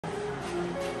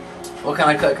What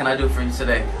kind of cut can I do for you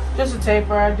today? Just a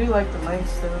taper. I do like the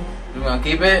length still. You gonna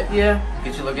keep it? Yeah.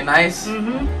 Get you looking nice?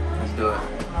 Mm-hmm. Let's do it.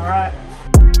 Alright.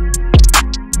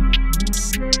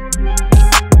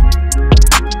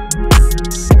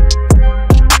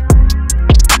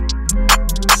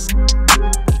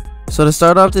 So to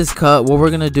start off this cut, what we're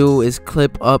gonna do is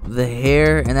clip up the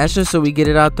hair, and that's just so we get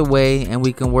it out the way and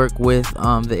we can work with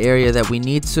the area that we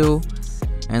need to.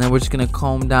 And then we're just gonna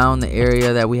comb down the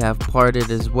area that we have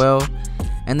parted as well.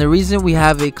 And the reason we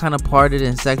have it kind of parted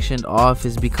and sectioned off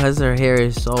is because her hair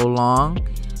is so long.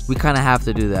 We kind of have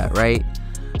to do that, right?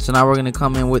 So now we're gonna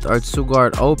come in with our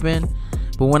 2-guard open.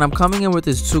 But when I'm coming in with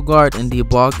this 2-guard and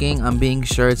debulking, I'm being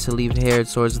sure to leave hair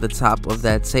towards the top of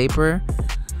that taper.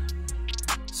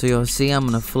 So you'll see I'm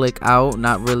gonna flick out,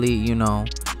 not really, you know,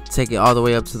 take it all the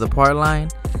way up to the part line.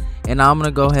 And now I'm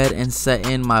gonna go ahead and set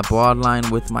in my bald line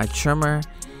with my trimmer.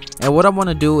 And what I want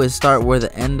to do is start where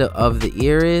the end of the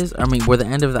ear is, where the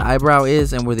end of the eyebrow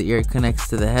is and where the ear connects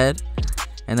to the head.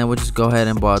 And then we'll just go ahead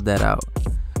and bald that out.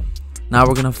 Now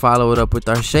we're gonna follow it up with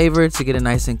our shaver to get it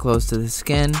nice and close to the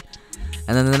skin.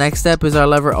 And then the next step is our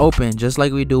lever open, just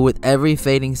like we do with every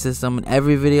fading system in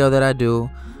every video that I do.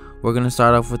 We're gonna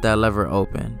start off with that lever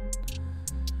open.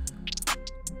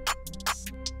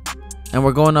 And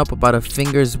we're going up about a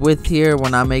finger's width here. We're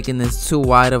not making this too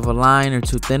wide of a line or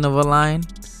too thin of a line.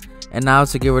 And now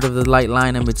to get rid of the light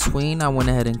line in between, I went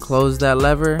ahead and closed that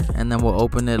lever, and then we'll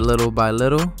open it little by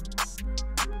little.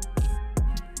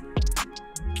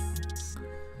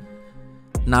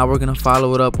 Now we're gonna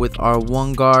follow it up with our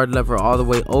 1-guard lever all the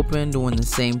way open, doing the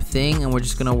same thing, and we're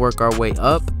just gonna work our way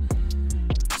up.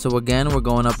 So again, we're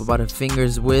going up about a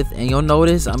finger's width, and you'll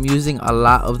notice I'm using a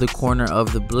lot of the corner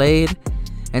of the blade,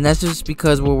 and that's just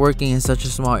because we're working in such a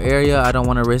small area. I don't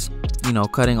want to risk, you know,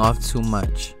 cutting off too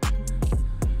much.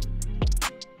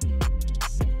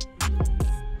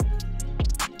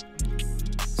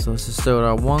 So this is still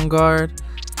our 1-guard.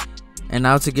 And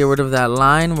now to get rid of that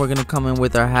line, we're gonna come in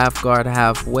with our 1/2 guard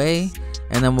halfway,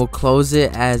 and then we'll close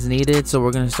it as needed. So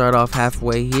we're gonna start off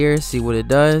halfway here, see what it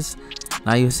does.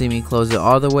 Now you'll see me close it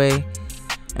all the way,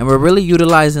 and we're really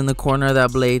utilizing the corner of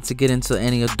that blade to get into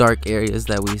any dark areas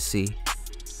that we see.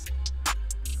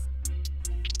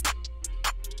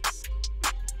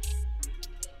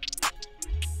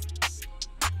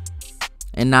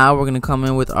 And now we're gonna come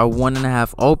in with our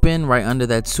 1.5 open right under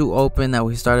that 2 open that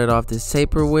we started off this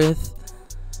taper with.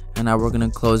 And now we're gonna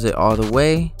close it all the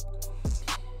way.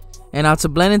 And now to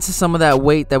blend into some of that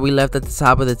weight that we left at the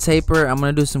top of the taper, I'm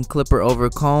gonna do some clipper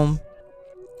over comb.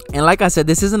 And like I said,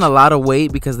 this isn't a lot of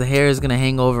weight because the hair is gonna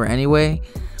hang over anyway,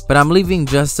 but I'm leaving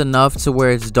just enough to where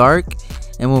it's dark,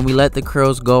 and when we let the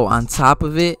curls go on top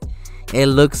of it, it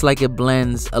looks like it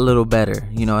blends a little better,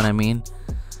 you know what I mean?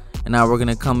 And now we're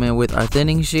gonna come in with our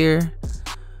thinning shear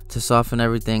to soften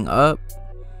everything up.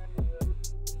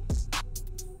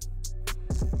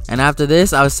 And after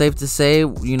this, I was safe to say,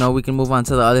 you know, we can move on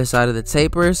to the other side of the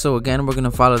taper. So again, we're gonna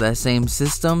follow that same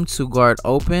system, 2-guard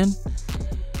open,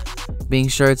 being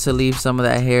sure to leave some of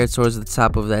that hair towards the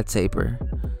top of that taper.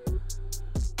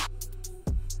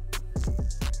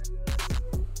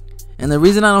 And the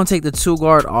reason I don't take the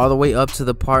 2-guard all the way up to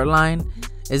the part line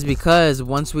is because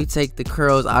once we take the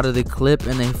curls out of the clip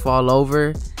and they fall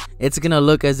over, it's gonna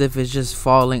look as if it's just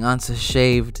falling onto a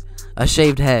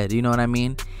shaved head, you know what I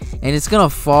mean? And it's gonna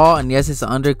fall, and yes, it's an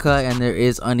undercut and there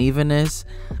is unevenness,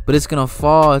 but it's gonna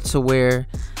fall to where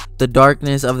the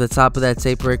darkness of the top of that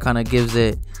taper kind of gives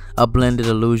it a blended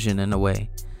illusion in a way,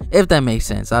 if that makes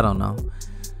sense. I don't know.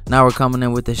 Now we're coming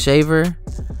in with the shaver,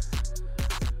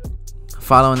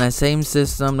 following that same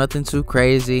system, nothing too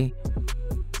crazy.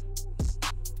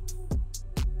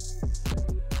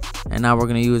 And now we're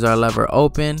gonna use our lever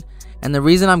open. And the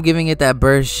reason I'm giving it that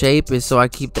burst shape is so I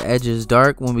keep the edges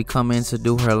dark when we come in to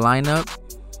do her lineup.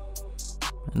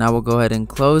 Now we'll go ahead and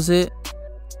close it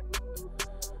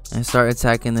and start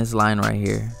attacking this line right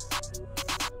here.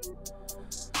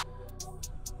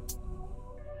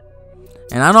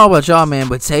 And I don't know about y'all, man,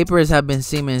 but tapers have been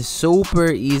seeming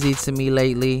super easy to me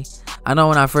lately. I know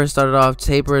when I first started off,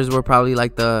 tapers were probably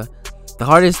like the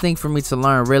hardest thing for me to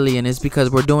learn, really, and it's because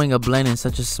we're doing a blend in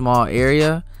such a small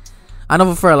area. I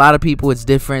know for a lot of people it's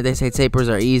different. They say tapers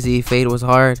are easy, fade was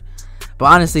hard. But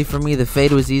honestly, for me, the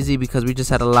fade was easy because we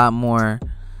just had a lot more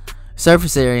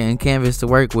surface area and canvas to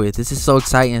work with. This is so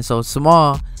tight and so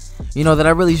small, you know, that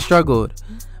I really struggled.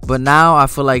 But now I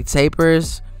feel like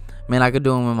tapers, man, I could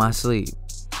do them in my sleep.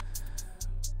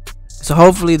 So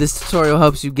hopefully this tutorial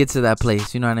helps you get to that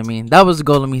place, you know what I mean? That was the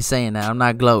goal of me saying that. I'm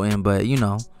not gloating, but you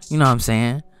know what I'm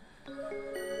saying.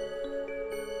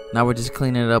 Now we're just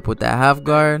cleaning it up with that 1/2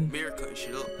 guard.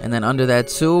 And then under that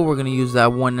too, we're gonna use that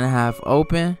 1.5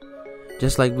 open,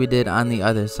 just like we did on the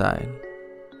other side.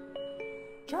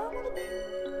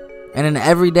 And in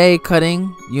everyday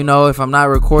cutting, you know, if I'm not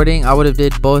recording, I would have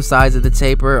did both sides of the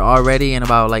taper already in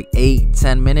about like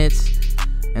 8-10 minutes.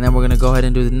 And then we're gonna go ahead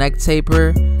and do the neck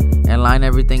taper and line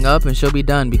everything up, and she'll be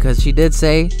done, because she did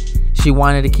say she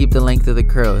wanted to keep the length of the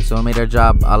curl, so it made our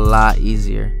job a lot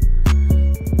easier.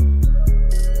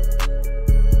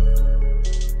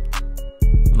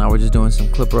 Now we're just doing some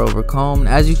clipper over comb.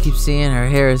 As you keep seeing, her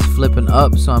hair is flipping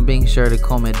up, so I'm being sure to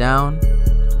comb it down.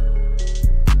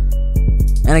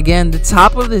 And again, the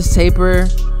top of this taper,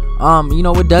 you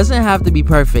know, it doesn't have to be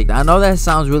perfect. I know that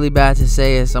sounds really bad to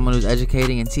say as someone who's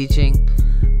educating and teaching,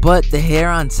 but the hair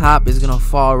on top is gonna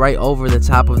fall right over the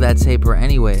top of that taper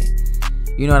anyway.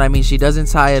 You know what I mean? She doesn't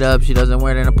tie it up, she doesn't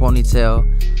wear it in a ponytail,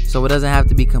 so it doesn't have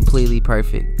to be completely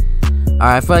perfect. Alright,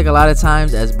 I feel like a lot of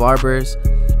times as barbers,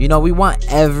 you know, we want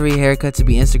every haircut to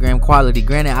be Instagram quality.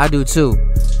 Granted, I do too,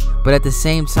 but at the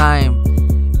same time,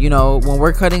 you know, when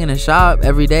we're cutting in a shop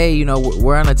every day, you know,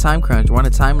 we're on a time crunch, we're on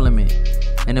a time limit.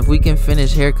 And if we can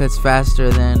finish haircuts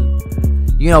faster than,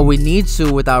 you know, we need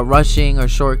to, without rushing or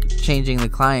shortchanging the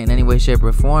client in any way, shape,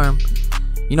 or form,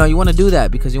 you know, you want to do that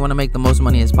because you want to make the most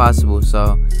money as possible.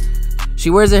 So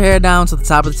she wears her hair down, so the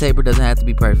top of the taper doesn't have to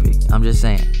be perfect. I'm just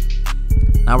saying.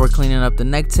 Now we're cleaning up the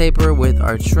neck taper with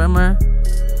our trimmer.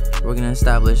 We're going to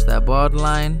establish that bald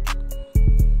line.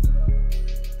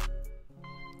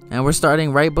 And we're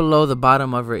starting right below the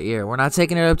bottom of her ear. We're not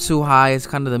taking it up too high. It's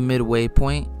kind of the midway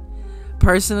point.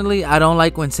 Personally, I don't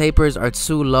like when tapers are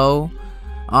too low.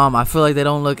 I feel like they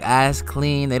don't look as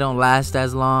clean. They don't last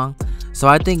as long. So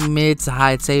I think mid to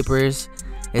high tapers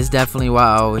is definitely what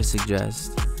I always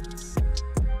suggest.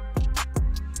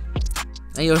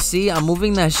 And you'll see I'm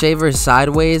moving that shaver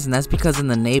sideways, and that's because in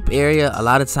the nape area, a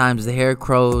lot of times the hair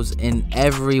curls in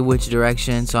every which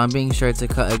direction. So I'm being sure to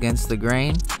cut against the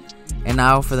grain. And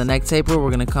now for the neck taper, we're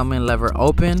going to come in lever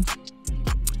open.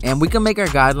 And we can make our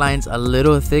guidelines a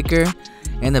little thicker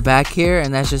in the back here.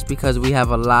 And that's just because we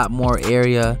have a lot more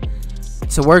area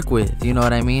to work with. You know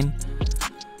what I mean?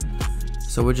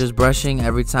 So we're just brushing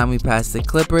every time we pass the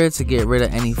clipper to get rid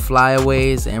of any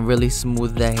flyaways and really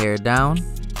smooth the hair down.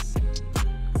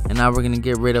 And now we're going to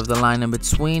get rid of the line in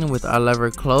between with our lever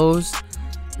closed.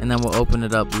 And then we'll open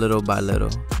it up little by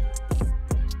little.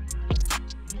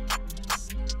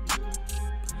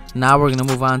 Now we're going to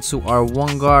move on to our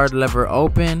one guard lever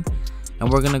open,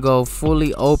 and we're going to go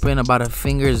fully open about a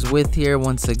finger's width here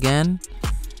once again,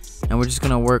 and we're just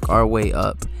going to work our way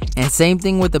up. And same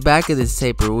thing with the back of this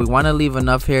taper. We want to leave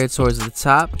enough hair towards the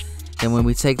top, and when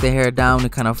we take the hair down,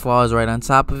 it kind of falls right on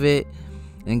top of it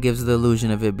and gives the illusion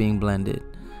of it being blended.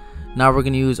 Now we're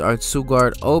going to use our two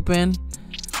guard open,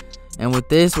 and with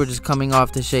this we're just coming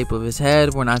off the shape of his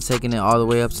head. We're not taking it all the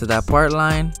way up to that part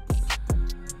line.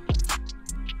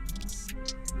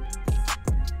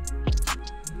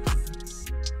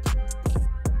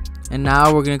 And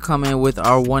now we're going to come in with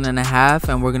our 1.5,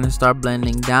 and we're going to start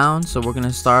blending down. So we're going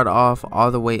to start off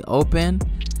all the way open,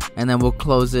 and then we'll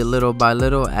close it little by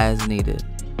little as needed.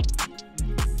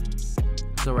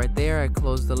 So right there, I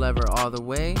closed the lever all the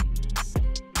way.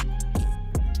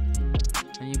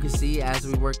 And you can see as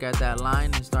we work at that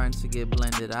line, it's starting to get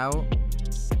blended out.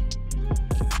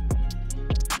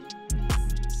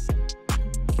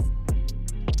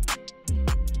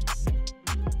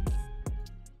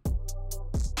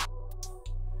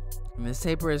 And this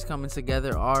taper is coming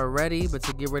together already, but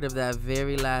to get rid of that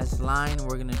very last line,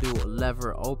 we're going to do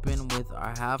lever open with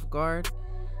our half guard.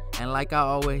 And like I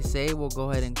always say, we'll go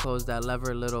ahead and close that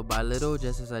lever little by little,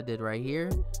 just as I did right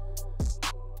here.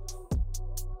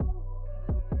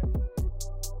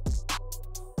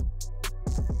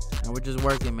 And we're just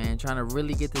working, man, trying to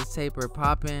really get this taper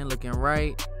popping, looking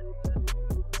right.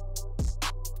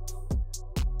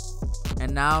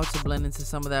 And now to blend into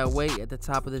some of that weight at the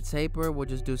top of the taper, we'll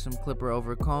just do some clipper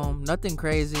over comb. Nothing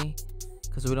crazy,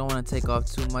 because we don't want to take off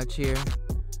too much here.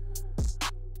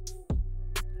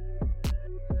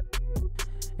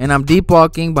 And I'm deep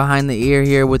walking behind the ear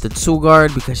here with the two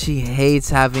guard, because she hates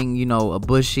having, you know, a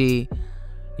bushy,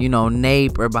 you know,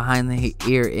 nape or behind the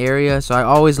ear area. So I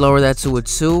always lower that to a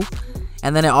 2.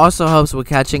 And then it also helps with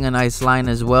catching a nice line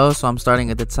as well. So I'm starting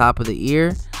at the top of the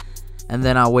ear, and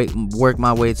then I'll work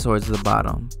my way towards the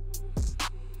bottom.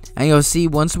 And you'll see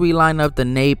once we line up the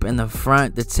nape in the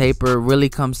front, the taper really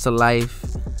comes to life.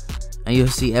 And you'll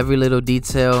see every little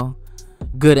detail,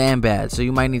 good and bad. So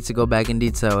you might need to go back in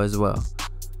detail as well.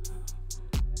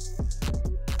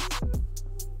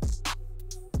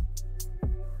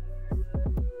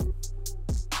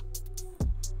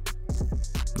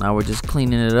 Now we're just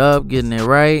cleaning it up, getting it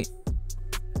right.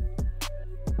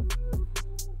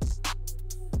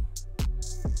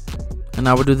 And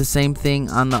now we'll do the same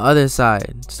thing on the other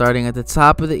side, starting at the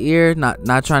top of the ear,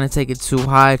 not trying to take it too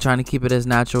high, trying to keep it as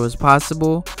natural as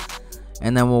possible.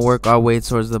 And then we'll work our way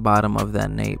towards the bottom of that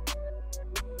nape.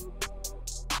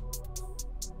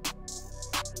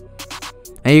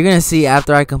 And you're gonna see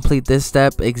after I complete this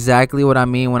step exactly what I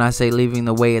mean when I say leaving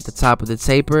the weight at the top of the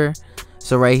taper.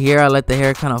 So right here, I let the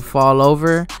hair kind of fall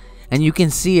over, and you can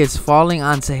see it's falling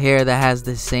onto hair that has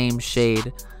the same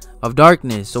shade of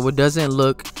darkness, so it doesn't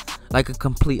look like a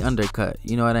complete undercut,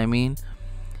 you know what I mean?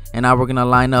 And now we're gonna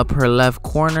line up her left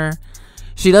corner.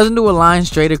 She doesn't do a line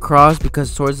straight across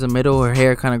because towards the middle her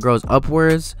hair kind of grows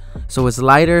upwards, so it's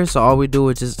lighter. So all we do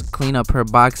is just clean up her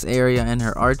box area and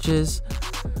her arches,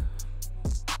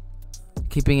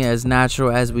 keeping it as natural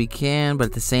as we can, but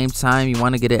at the same time you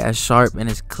want to get it as sharp and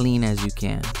as clean as you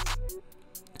can.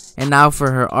 And now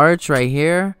for her arch right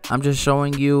here, I'm just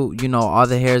showing you, all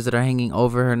the hairs that are hanging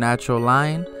over her natural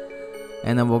line.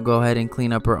 And then we'll go ahead and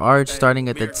clean up her arch starting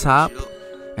at the top,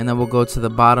 and then we'll go to the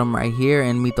bottom right here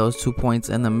and meet those 2 points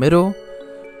in the middle,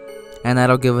 and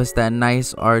that'll give us that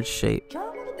nice arch shape.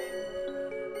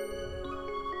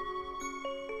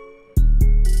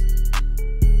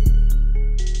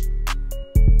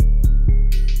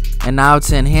 And now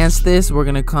to enhance this, we're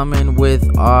gonna come in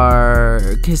with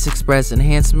our Kiss Express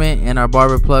enhancement and our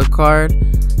barber plug card,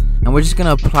 and we're just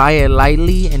gonna apply it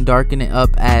lightly and darken it up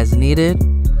as needed.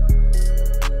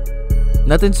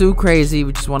 Nothing too crazy,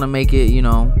 we just want to make it,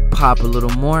 pop a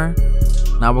little more.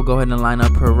 Now we'll go ahead and line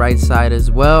up her right side as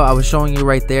well. I was showing you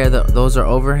right there that those are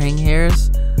overhang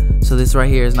hairs, so this right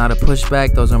here is not a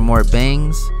pushback, those are more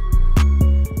bangs,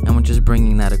 and we're just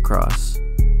bringing that across.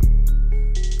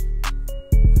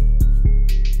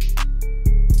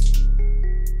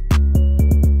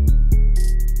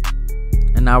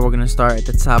 And now we're gonna start at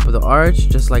the top of the arch,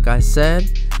 just like I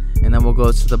said, and then we'll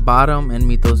go to the bottom and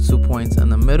meet those 2 points in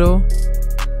the middle.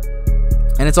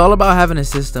 And it's all about having a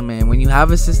system, man. When you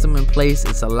have a system in place,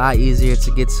 it's a lot easier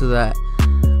to get to that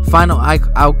final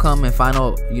outcome and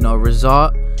final,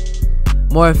 result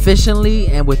more efficiently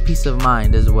and with peace of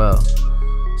mind as well.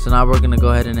 So now we're gonna go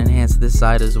ahead and enhance this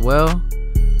side as well.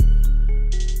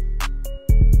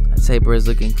 That taper is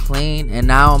looking clean, and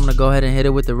now I'm gonna go ahead and hit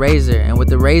it with the razor. And with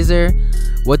the razor,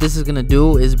 what this is gonna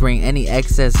do is bring any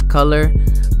excess color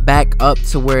back up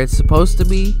to where it's supposed to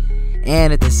be,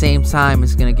 and at the same time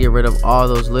it's gonna get rid of all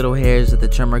those little hairs that the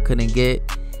trimmer couldn't get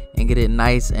and get it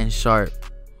nice and sharp.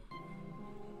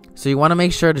 So you want to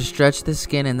make sure to stretch the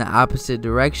skin in the opposite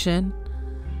direction,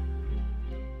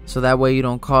 so that way you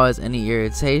don't cause any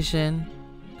irritation.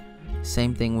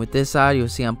 Same thing with this side, you'll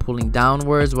see I'm pulling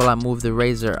downwards while I move the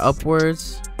razor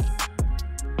upwards.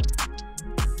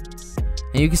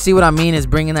 And you can see what I mean is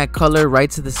bringing that color right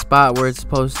to the spot where it's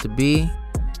supposed to be.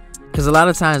 Because a lot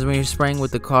of times when you're spraying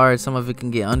with the card, some of it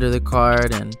can get under the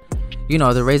card, and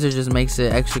the razor just makes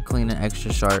it extra clean and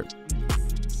extra sharp.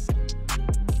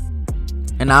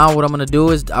 And now what I'm going to do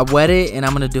is I wet it and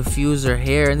I'm going to diffuse her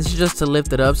hair, and this is just to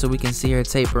lift it up so we can see her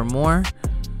taper more.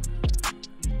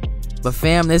 But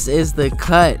fam, this is the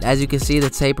cut. As you can see, the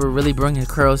taper really bring her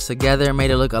curls together,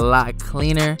 made it look a lot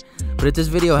cleaner. But if this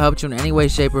video helped you in any way,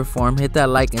 shape, or form, hit that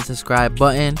like and subscribe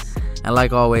button. And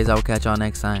like always, I will catch y'all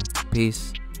next time.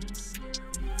 Peace.